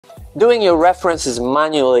Doing your references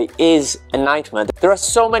manually is a nightmare. There are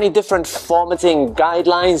so many different formatting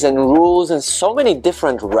guidelines and rules and so many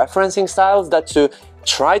different referencing styles that to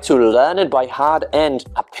try to learn it by heart and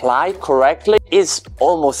apply correctly is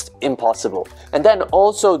almost impossible. And then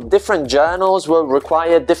also different journals will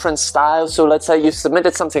require different styles. So let's say you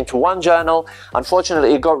submitted something to one journal,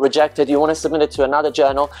 unfortunately it got rejected, you want to submit it to another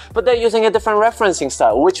journal, but they're using a different referencing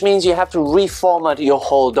style, which means you have to reformat your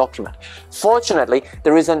whole document. Fortunately,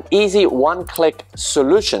 there is an easy one-click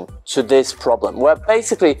solution to this problem, where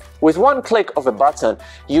basically with one click of a button,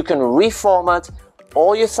 you can reformat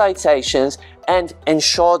all your citations and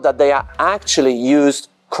ensure that they are actually used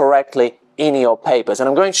correctly in your papers. And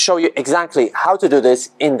I'm going to show you exactly how to do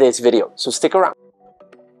this in this video, so stick around.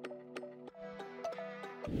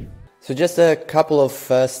 So just a couple of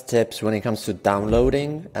first tips when it comes to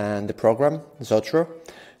downloading the program, Zotero.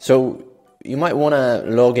 So you might want to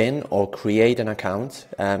log in or create an account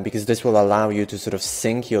because this will allow you to sort of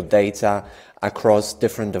sync your data across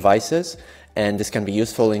different devices. And this can be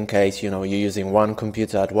useful in case, you're using one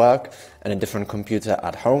computer at work and a different computer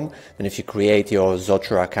at home. And if you create your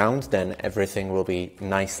Zotero account, then everything will be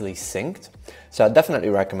nicely synced. So I definitely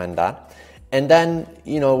recommend that. And then,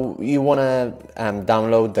 you want to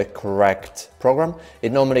download the correct program.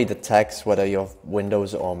 It normally detects whether you're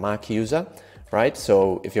Windows or Mac user, right?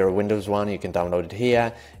 So if you're a Windows one, you can download it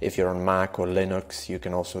here. If you're on Mac or Linux, you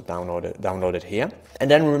can also download it here. And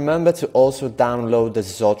then remember to also download the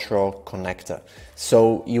Zotero connector.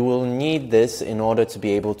 So you will need this in order to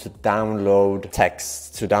be able to download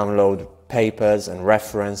text, to download papers and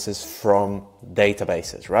references from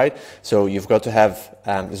databases, right? So you've got to have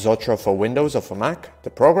Zotero for Windows or for Mac, the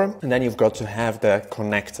program, and then you've got to have the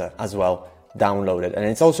connector as well downloaded. And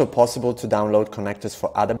it's also possible to download connectors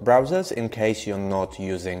for other browsers in case you're not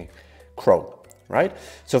using Chrome, right?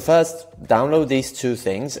 So first, download these two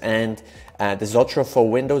things, and the Zotero for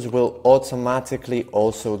Windows will automatically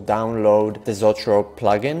also download the Zotero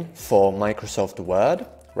plugin for Microsoft Word,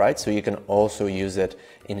 right? So you can also use it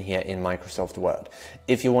in here in Microsoft Word.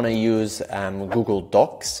 If you want to use Google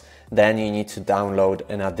Docs, then you need to download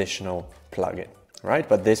an additional plugin, right?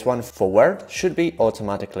 But this one for Word should be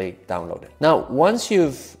automatically downloaded. Now, once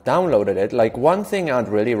you've downloaded it, like one thing I'd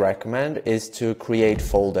really recommend is to create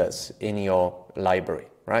folders in your library,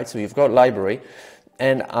 right? So you've got library,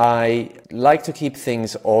 and I like to keep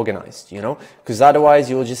things organized, because otherwise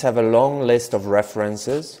you'll just have a long list of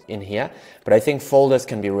references in here. But I think folders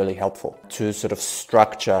can be really helpful to sort of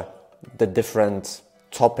structure the different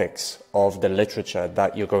topics of the literature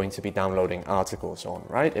that you're going to be downloading articles on,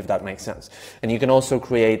 right? If that makes sense. And you can also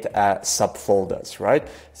create subfolders, right?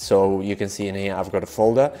 So you can see in here, I've got a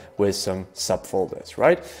folder with some subfolders,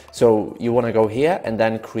 right? So you want to go here and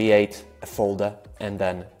then create a folder and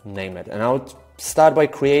then name it. And I would start by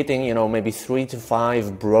creating, maybe 3 to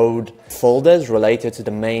 5 broad folders related to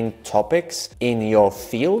the main topics in your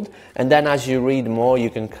field. And then as you read more, you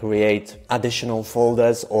can create additional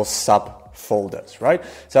folders or subfolders, right?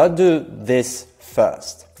 So I'll do this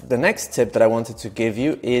first. The next tip that I wanted to give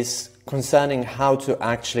you is concerning how to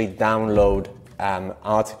actually download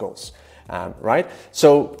articles, right?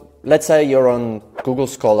 So let's say you're on Google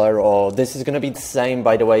Scholar, or this is going to be the same,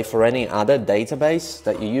 by the way, for any other database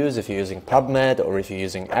that you use. If you're using PubMed or if you're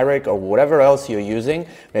using ERIC or whatever else you're using,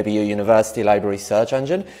 maybe your university library search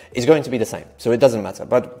engine, is going to be the same. So it doesn't matter,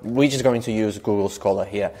 but we're just going to use Google Scholar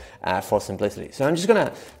here for simplicity. So I'm just going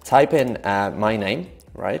to type in my name,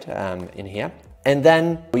 right, in here. And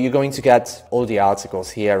then you're going to get all the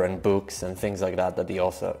articles here and books and things like that the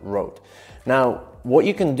author wrote. Now, what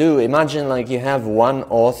you can do, imagine like you have one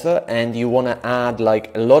author and you want to add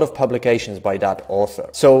like a lot of publications by that author.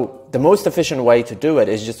 So the most efficient way to do it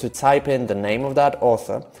is just to type in the name of that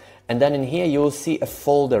author, and then in here you will see a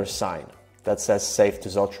folder sign that says Save to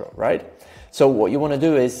Zotero, right? So what you want to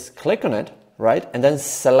do is click on it, right? And then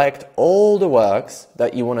select all the works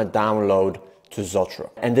that you want to download to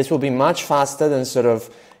Zotero. And this will be much faster than sort of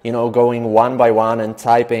going one by one and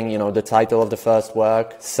typing, the title of the first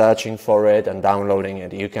work, searching for it and downloading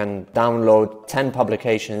it. You can download 10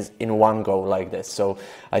 publications in one go like this. So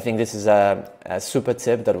I think this is a super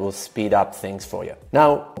tip that will speed up things for you.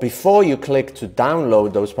 Now, before you click to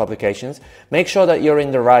download those publications, make sure that you're in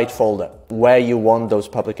the right folder where you want those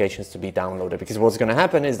publications to be downloaded, because what's going to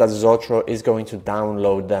happen is that Zotero is going to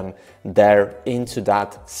download them there into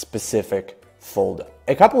that specific folder.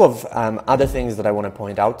 A couple of other things that I want to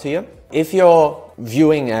point out to you. If you're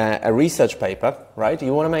viewing a research paper, right,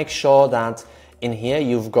 you want to make sure that in here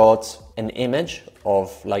you've got an image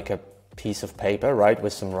of like a piece of paper, right,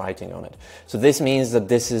 with some writing on it. So this means that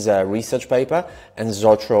this is a research paper and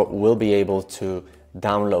Zotero will be able to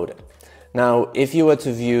download it. Now, if you were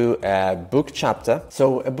to view a book chapter,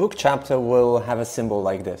 so a book chapter will have a symbol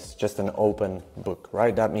like this, just an open book,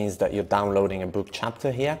 right? That means that you're downloading a book chapter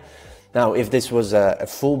here. Now, if this was a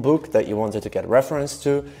full book that you wanted to get reference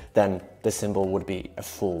to, then the symbol would be a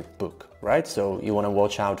full book, right? So you want to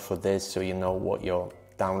watch out for this so you know what you're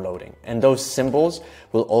downloading. And those symbols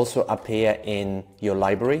will also appear in your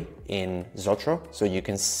library in Zotero, so you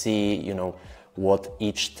can see, you know, what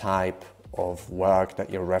each type of work that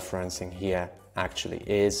you're referencing here actually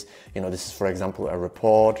is. You know, this is, for example, a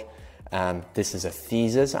report. This is a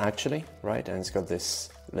thesis actually, right? And it's got this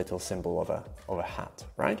little symbol of a hat,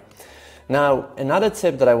 right? Now, another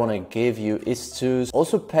tip that I want to give you is to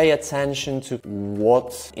also pay attention to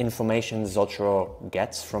what information Zotero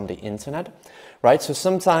gets from the internet, right? So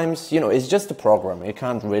sometimes, you know, it's just a program. It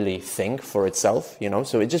can't really think for itself, you know,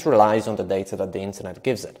 so it just relies on the data that the internet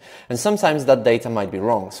gives it. And sometimes that data might be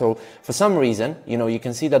wrong. So for some reason, you know, you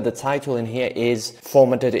can see that the title in here is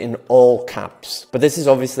formatted in all caps, but this is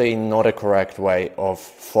obviously not a correct way of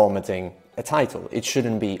formatting a title. It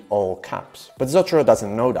shouldn't be all caps, but Zotero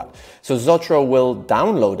doesn't know that. So Zotero will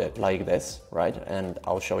download it like this, right? And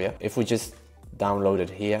I'll show you. If we just download it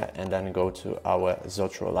here and then go to our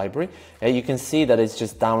Zotero library, you can see that it's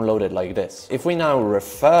just downloaded like this. If we now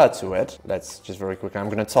refer to it, let's just very quickly, I'm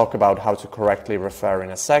going to talk about how to correctly refer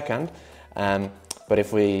in a second. But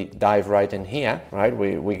if we dive right in here, right,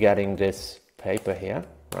 we're getting this paper here,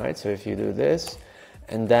 right? So if you do this,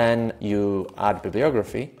 and then you add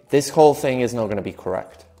bibliography, this whole thing is not going to be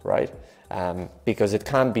correct, right? Because it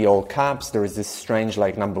can't be all caps. There is this strange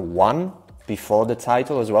like number 1 before the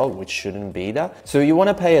title as well, which shouldn't be there. So you want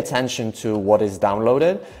to pay attention to what is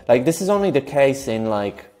downloaded. Like this is only the case in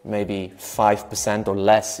like maybe 5% or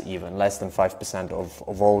less, even less than 5%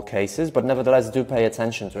 of all cases, but nevertheless do pay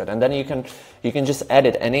attention to it. And then you can just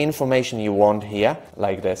edit any information you want here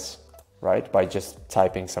like this, right, by just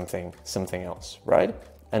typing something else, right?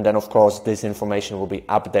 And then of course this information will be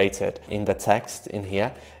updated in the text in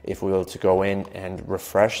here. If we were to go in and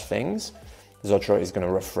refresh things, Zotero is going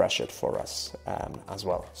to refresh it for us as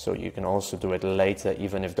well. So you can also do it later,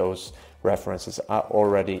 even if those references are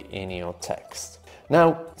already in your text.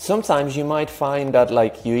 Now, sometimes you might find that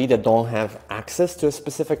like you either don't have access to a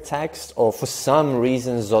specific text, or for some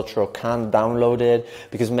reason Zotero can't download it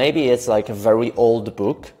because maybe it's like a very old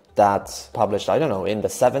book that's published, I don't know, in the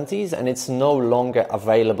 70s, and it's no longer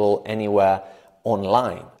available anywhere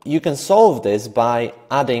online. You can solve this by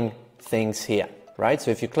adding things here, right?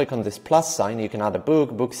 So if you click on this plus sign, you can add a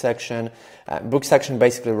book section. Book section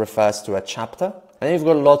basically refers to a chapter, and you've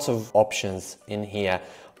got lots of options in here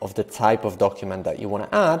of the type of document that you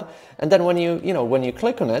want to add. And then when you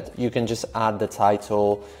click on it, you can just add the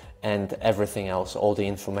title and everything else, all the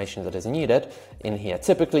information that is needed in here.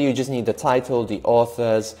 Typically, you just need the title, the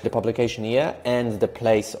authors, the publication year, and the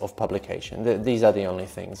place of publication. These are the only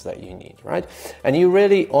things that you need, right? And you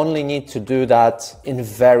really only need to do that in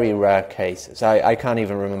very rare cases. I can't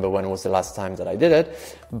even remember when was the last time that I did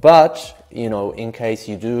it, but you know, in case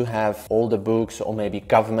you do have older books or maybe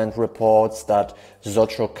government reports that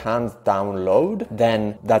Zotero can't download,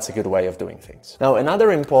 then that's a good way of doing things. Now,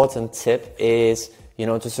 another important tip is, you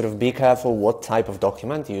know, to sort of be careful what type of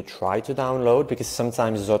document you try to download, because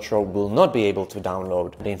sometimes Zotero will not be able to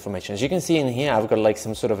download the information. As you can see in here, I've got like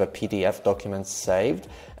some sort of a PDF document saved,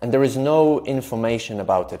 and there is no information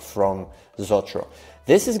about it from Zotero.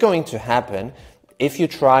 This is going to happen if you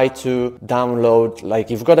try to download,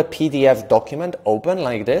 like you've got a PDF document open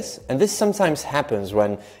like this, and this sometimes happens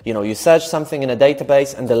when, you know, you search something in a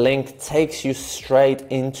database and the link takes you straight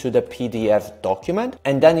into the PDF document,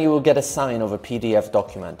 and then you will get a sign of a PDF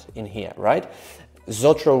document in here, right?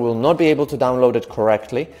 Zotero will not be able to download it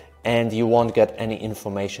correctly, and you won't get any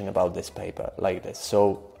information about this paper like this.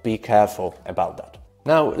 So be careful about that.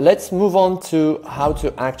 Now, let's move on to how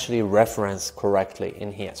to actually reference correctly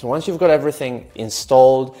in here. So once you've got everything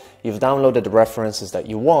installed, you've downloaded the references that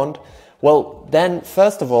you want, well, then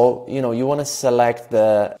first of all, you know, you want to select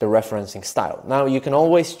the referencing style. Now, you can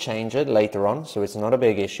always change it later on, so it's not a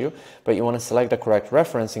big issue, but you want to select the correct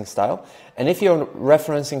referencing style. And if your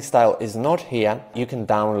referencing style is not here, you can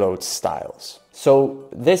download styles. So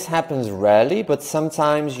this happens rarely, but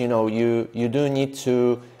sometimes, you know, you do need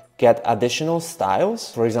to get additional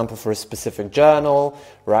styles, for example, for a specific journal,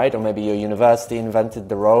 right? Or maybe your university invented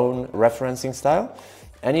their own referencing style.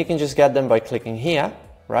 And you can just get them by clicking here,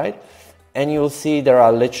 right? And you'll see there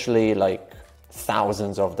are literally like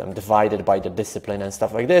thousands of them divided by the discipline and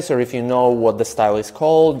stuff like this, or if you know what the style is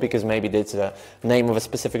called because maybe it's a name of a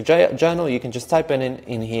specific journal, you can just type it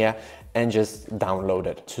in here and just download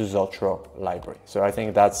it to Zotero library. So I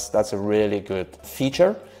think that's a really good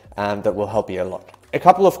feature that will help you a lot. A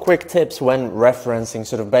couple of quick tips when referencing,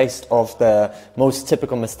 sort of based off the most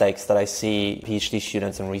typical mistakes that I see PhD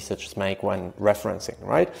students and researchers make when referencing,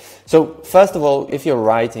 right? So first of all, if you're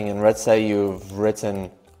writing and let's say you've written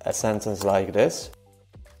a sentence like this,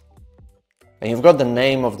 and you've got the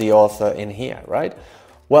name of the author in here, right?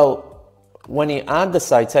 Well, when you add the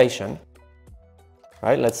citation,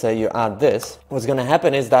 right, let's say you add this, what's going to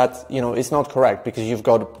happen is that, you know, it's not correct because you've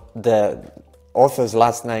got the author's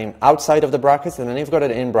last name outside of the brackets and then you've got it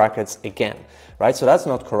in brackets again, right? So that's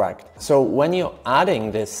not correct. So when you're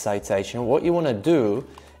adding this citation, what you want to do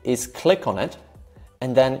is click on it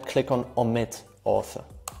and then click on omit author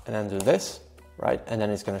and then do this, right? And then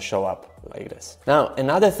it's going to show up like this. Now,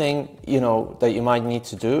 another thing, you know, that you might need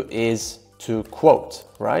to do is to quote,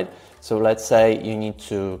 right? So let's say you need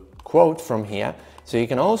to quote from here. So you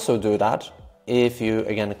can also do that if you,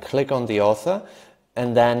 again, click on the author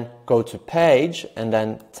and then go to page and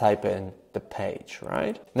then type in the page,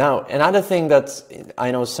 right? Now, another thing that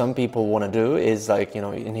I know some people want to do is like, you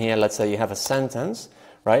know, in here, let's say you have a sentence,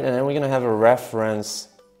 right? And then we're going to have a reference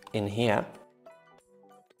in here.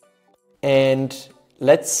 And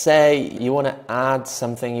let's say you want to add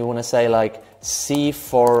something, you want to say like, see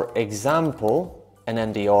for example, and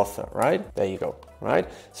then the author, right? There you go, right?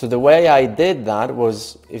 So the way I did that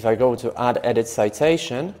was if I go to add edit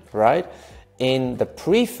citation, right? In the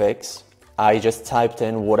prefix, I just typed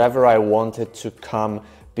in whatever I wanted to come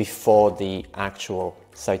before the actual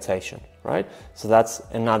citation, right? So that's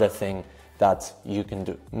another thing that you can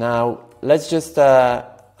do. Now, let's just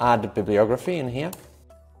add bibliography in here,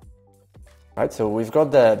 right? So we've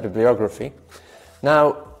got the bibliography.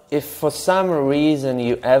 Now, if for some reason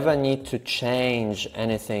you ever need to change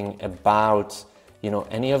anything about, you know,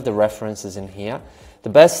 any of the references in here, the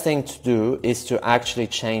best thing to do is to actually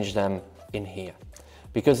change them in here,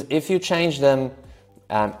 because if you change them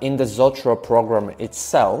in the Zotero program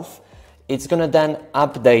itself, it's going to then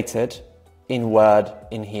update it in Word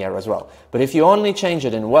in here as well. But if you only change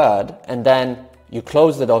it in Word and then you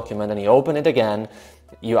close the document and you open it again,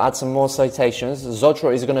 you add some more citations,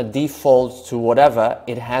 Zotero is going to default to whatever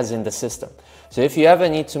it has in the system. So if you ever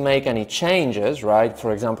need to make any changes, right,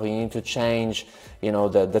 for example, you need to change, you know,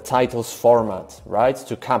 the title's format, right,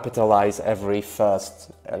 to capitalize every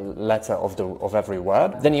first letter of every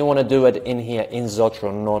word, then you want to do it in here in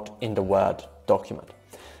Zotero, not in the Word document.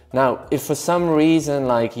 Now, if for some reason,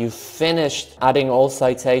 like you finished adding all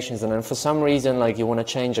citations and then for some reason, like you want to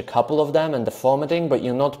change a couple of them and the formatting, but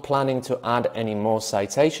you're not planning to add any more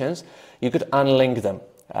citations, you could unlink them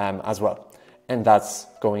as well. And that's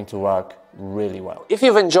going to work really well. If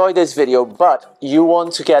you've enjoyed this video, but you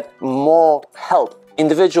want to get more help,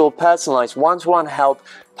 individual, personalized, one-to-one help,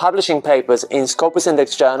 publishing papers in Scopus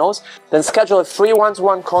Index journals, then schedule a free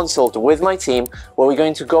one-to-one consult with my team where we're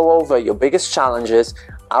going to go over your biggest challenges,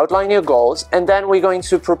 outline your goals, and then we're going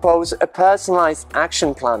to propose a personalized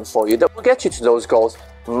action plan for you that will get you to those goals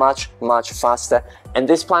much faster. And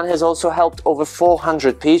this plan has also helped over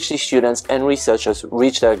 400 PhD students and researchers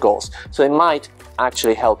reach their goals. So it might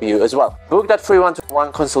actually help you as well. Book that free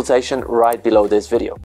one-to-one consultation right below this video.